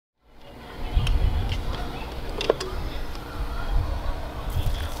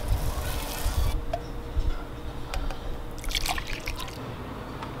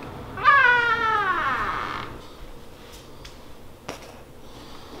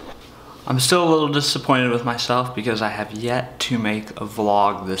I'm still a little disappointed with myself because I have yet to make a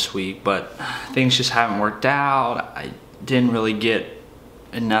vlog this week, but things just haven't worked out. I didn't really get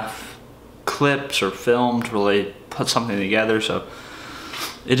enough clips or film to really put something together, so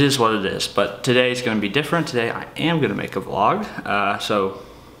it is what it is. But today is going to be different. Today I am going to make a vlog. So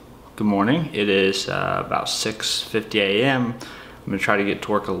good morning. It is about 6:50 a.m. I'm going to try to get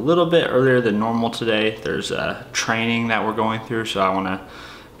to work a little bit earlier than normal today. There's a training that we're going through, so I want to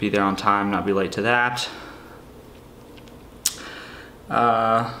be there on time, not be late to that.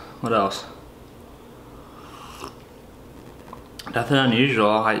 What else? Nothing unusual.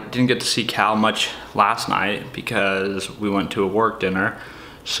 I didn't get to see Cal much last night because we went to a work dinner.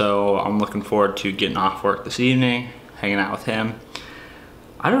 So I'm looking forward to getting off work this evening, hanging out with him.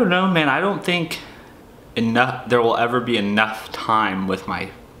 I don't know, man. I don't think there will ever be enough time with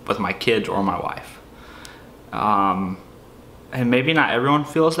my kids or my wife. And maybe not everyone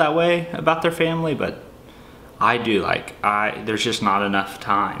feels that way about their family, but I do. There's just not enough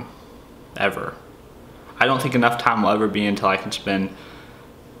time, ever. I don't think enough time will ever be until I can spend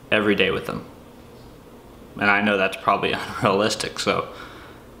every day with them. And I know that's probably unrealistic, so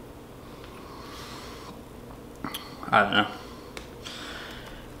I don't know.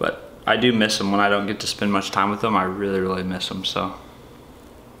 But I do miss them when I don't get to spend much time with them. I really, really miss them, so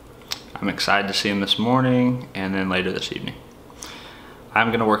I'm excited to see them this morning and then later this evening. I'm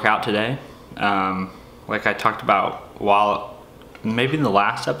gonna work out today. Like I talked about maybe in the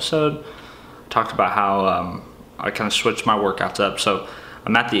last episode, I talked about how I kind of switched my workouts up. So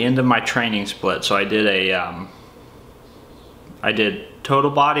I'm at the end of my training split. So I did I did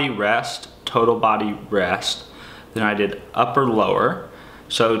total body rest, then I did upper lower.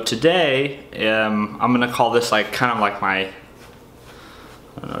 So today, I'm gonna call this kind of like my, I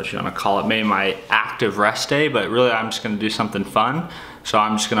don't know what you wanna call it, maybe my active rest day, but really I'm just gonna do something fun. So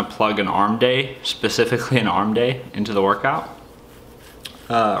I'm just gonna plug an arm day, specifically an arm day, into the workout,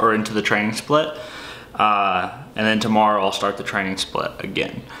 or into the training split. And then tomorrow I'll start the training split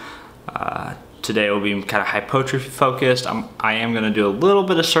again. Today will be kind of hypertrophy focused. I am gonna do a little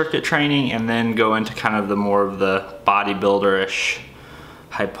bit of circuit training and then go into kind of the more of the bodybuilder-ish,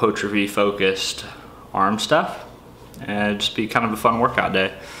 hypertrophy focused arm stuff. And it'll just be kind of a fun workout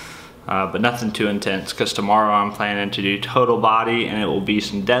day. But nothing too intense, because tomorrow I'm planning to do total body, and it will be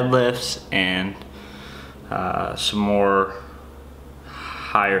some deadlifts and some more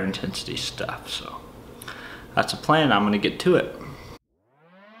higher intensity stuff. So that's a plan. I'm gonna get to it.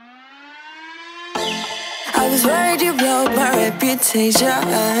 I was worried you blow my reputation,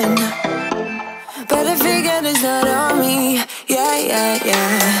 but I figured it's not on me.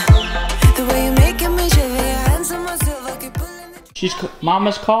 Yeah. The way you're making me shiver, your hands on myself, I keep pulling.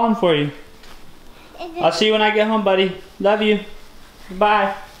 Mama's calling for you. I'll see you when I get home, buddy. Love you.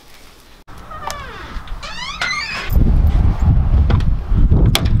 Bye.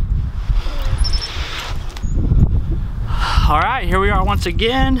 All right, here we are once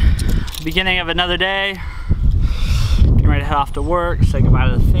again. Beginning of another day. Getting ready to head off to work, say goodbye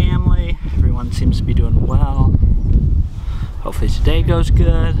to the family. Everyone seems to be doing well. Hopefully today goes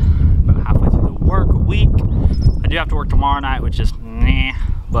good. About halfway through the work week. I do have to work tomorrow night, which is nah,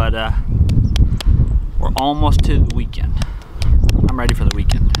 but we're almost to the weekend. I'm ready for the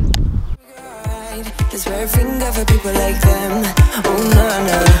weekend. This rare finger for people like them. Oh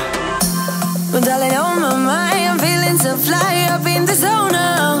no. But darling, on my mind, I'm feeling so fly up in the zone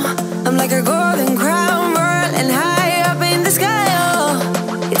now. I'm like a golden crown, whirling high up in the sky.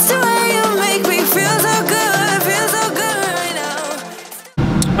 Oh, it's the way you make me feel so good right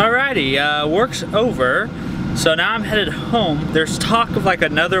now. Alrighty, work's over. So now I'm headed home. There's talk of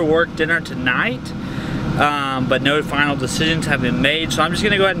another work dinner tonight, but no final decisions have been made. So I'm just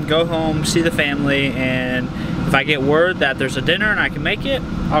gonna go ahead and go home, see the family, and if I get word that there's a dinner and I can make it,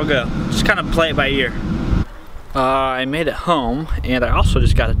 I'll go. Just kind of play it by ear. I made it home, and I also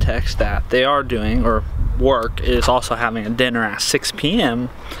just got a text that they are doing, or work is also having a dinner at 6 p.m.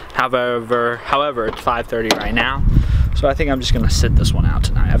 However, it's 5:30 right now. So I think I'm just gonna sit this one out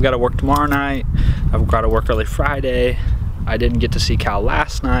tonight. I've got to work tomorrow night. I've got to work early Friday. I didn't get to see Cal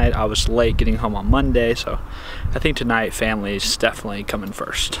last night. I was late getting home on Monday, so I think tonight family is definitely coming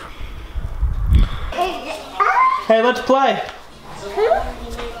first. Hey, let's play.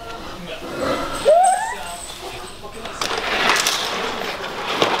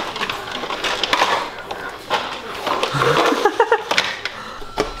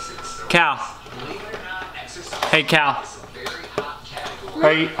 Cal. Hey, Cal.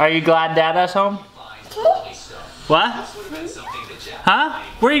 Are you glad Dada's home? What? Huh?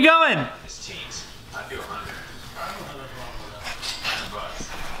 Where are you going?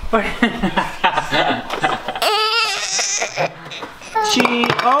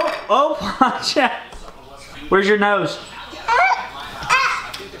 Oh, watch out. Where's your nose?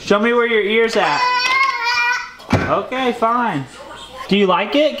 Show me where your ear's at. Okay, fine. Do you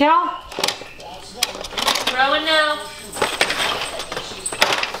like it, Cal? Growing now.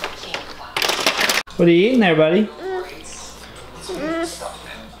 What are you eating there, buddy?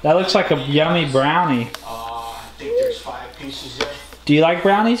 That looks like a yummy brownie. I think there's 5 pieces there. Do you like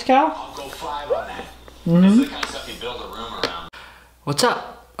brownies, Cal? I'll go 5 on that. Mm-hmm. That's the kind of stuff you build a room around. What's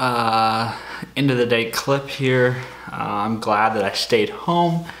up? End of the day clip here. I'm glad that I stayed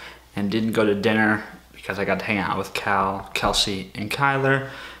home and didn't go to dinner because I got to hang out with Cal, Kelsey, and Kyler,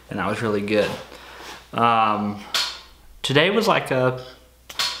 and that was really good. Today was like a,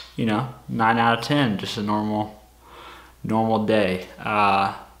 9 out of 10, just a normal day.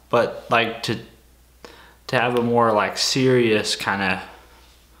 But like to have a more like serious kind of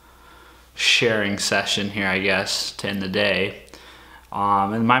sharing session here, I guess, to end the day.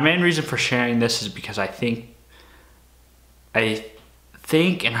 And my main reason for sharing this is because I think,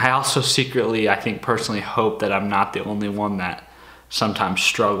 and I also secretly, I think personally hope that I'm not the only one that sometimes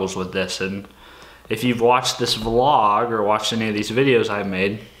struggles with this. And if you've watched this vlog or watched any of these videos I've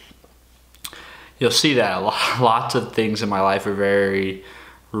made, you'll see that lots of things in my life are very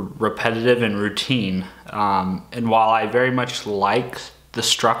repetitive and routine. And while I very much like the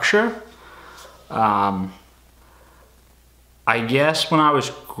structure, I guess when I was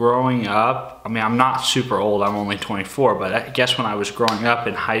growing up, I mean, I'm not super old, I'm only 24, but I guess when I was growing up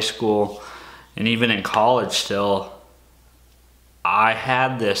in high school and even in college still, I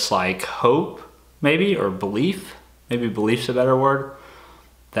had this like hope, maybe, or belief, maybe belief's a better word,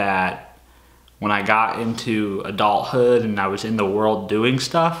 that when I got into adulthood and I was in the world doing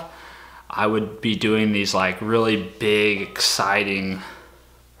stuff, I would be doing these like really big, exciting,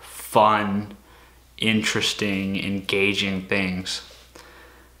 fun, interesting, engaging things.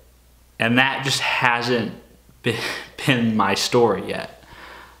 And that just hasn't been my story yet.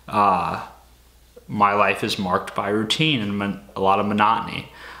 My life is marked by routine and a lot of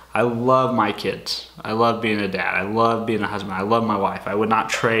monotony. I love my kids. I love being a dad. I love being a husband. I love my wife. I would not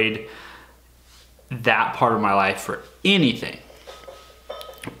trade that part of my life for anything.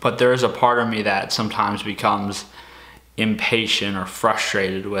 But there is a part of me that sometimes becomes impatient or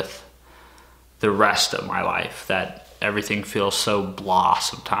frustrated with the rest of my life, that everything feels so blah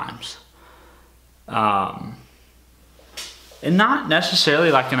sometimes. And not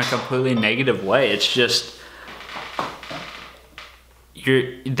necessarily like in a completely negative way. It's just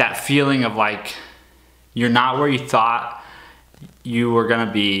that feeling of like you're not where you thought you were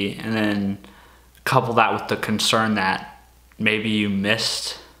gonna be, and then couple that with the concern that maybe you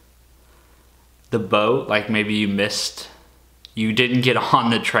missed the boat, like maybe you didn't get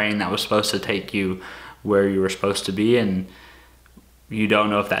on the train that was supposed to take you where you were supposed to be, and you don't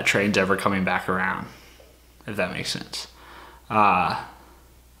know if that train's ever coming back around, if that makes sense. And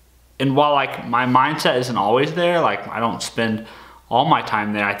while like my mindset isn't always there, like I don't spend all my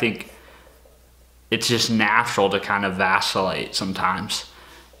time there, I think it's just natural to kind of vacillate sometimes.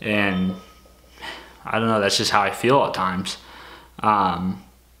 And I don't know, that's just how I feel at times. And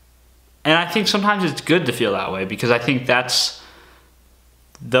I think sometimes it's good to feel that way, because I think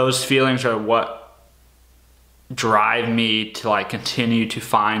those feelings are what drive me to like continue to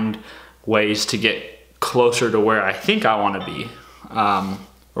find ways to get closer to where I think I want to be,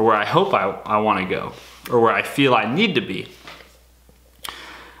 or where I hope I want to go, or where I feel I need to be.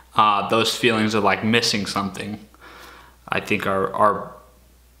 Those feelings of like missing something, I think are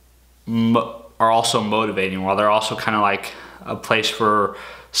also motivating, while they're also kind of like a place for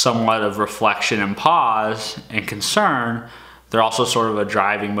somewhat of reflection and pause and concern. They're also sort of a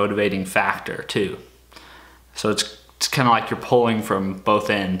driving, motivating factor too. So it's kind of like you're pulling from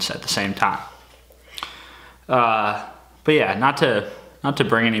both ends at the same time. But yeah, not to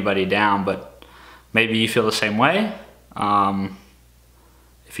bring anybody down, but maybe you feel the same way.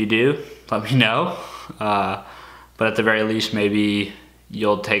 If you do, let me know. But at the very least, maybe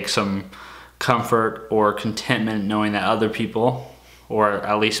you'll take some comfort or contentment knowing that other people, or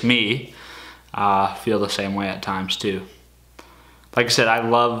at least me, feel the same way at times too. Like I said, I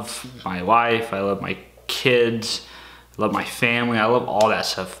love my wife, I love my kids, I love my family, I love all that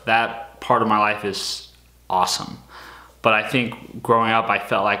stuff. That part of my life is awesome. But I think growing up, I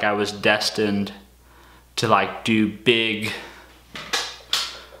felt like I was destined to like do big,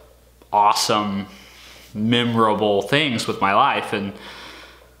 awesome, memorable things with my life. And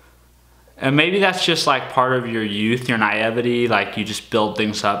maybe that's just like part of your youth, your naivety, like you just build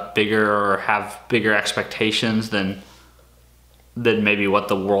things up bigger or have bigger expectations than than maybe what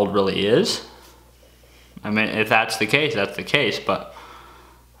the world really is. I mean, if that's the case, that's the case, but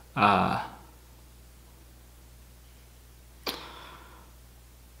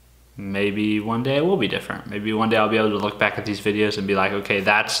maybe one day it will be different. Maybe one day I'll be able to look back at these videos and be like, okay,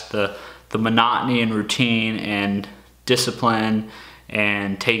 that's the monotony and routine and discipline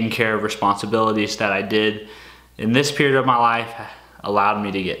and taking care of responsibilities that I did in this period of my life allowed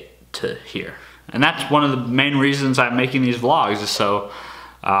me to get to here. And that's one of the main reasons I'm making these vlogs, is so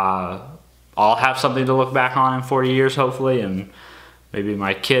I'll have something to look back on in 40 years hopefully, and maybe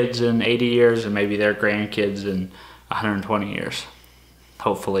my kids in 80 years, and maybe their grandkids in 120 years.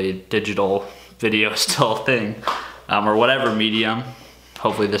 Hopefully digital video is still a thing, or whatever medium.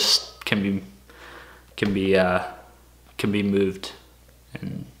 Hopefully this can be moved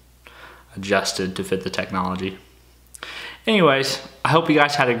and adjusted to fit the technology. Anyways, I hope you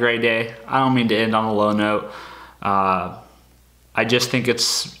guys had a great day. I don't mean to end on a low note. I just think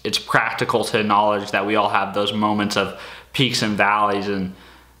it's practical to acknowledge that we all have those moments of peaks and valleys, and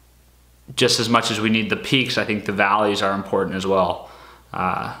just as much as we need the peaks, I think the valleys are important as well.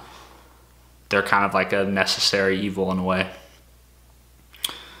 They're kind of like a necessary evil in a way.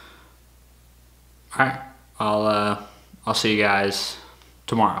 All right, I'll see you guys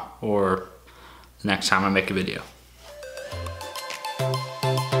tomorrow or the next time I make a video.